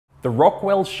The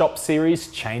Rockwell Shop Series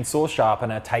chainsaw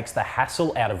sharpener takes the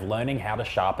hassle out of learning how to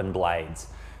sharpen blades.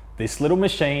 This little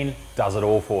machine does it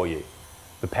all for you.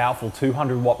 The powerful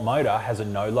 200-watt motor has a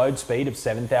no-load speed of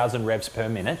 7,000 revs per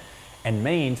minute and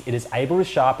means it is able to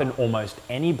sharpen almost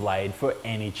any blade for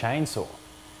any chainsaw.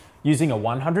 Using a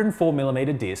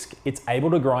 104mm disc, it's able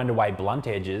to grind away blunt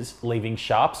edges, leaving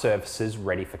sharp surfaces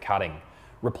ready for cutting.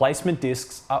 Replacement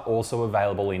discs are also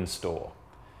available in store.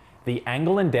 The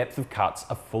angle and depth of cuts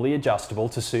are fully adjustable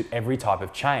to suit every type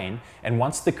of chain, and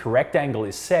once the correct angle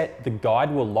is set, the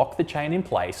guide will lock the chain in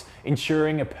place,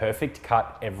 ensuring a perfect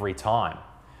cut every time.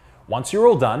 Once you're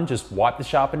all done, just wipe the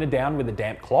sharpener down with a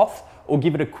damp cloth or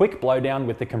give it a quick blowdown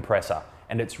with the compressor,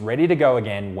 and it's ready to go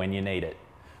again when you need it.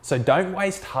 So don't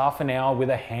waste half an hour with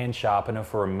a hand sharpener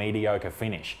for a mediocre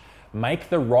finish. Make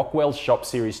the Rockwell Shop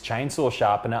Series chainsaw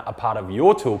sharpener a part of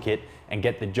your toolkit and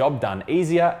get the job done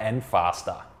easier and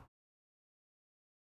faster.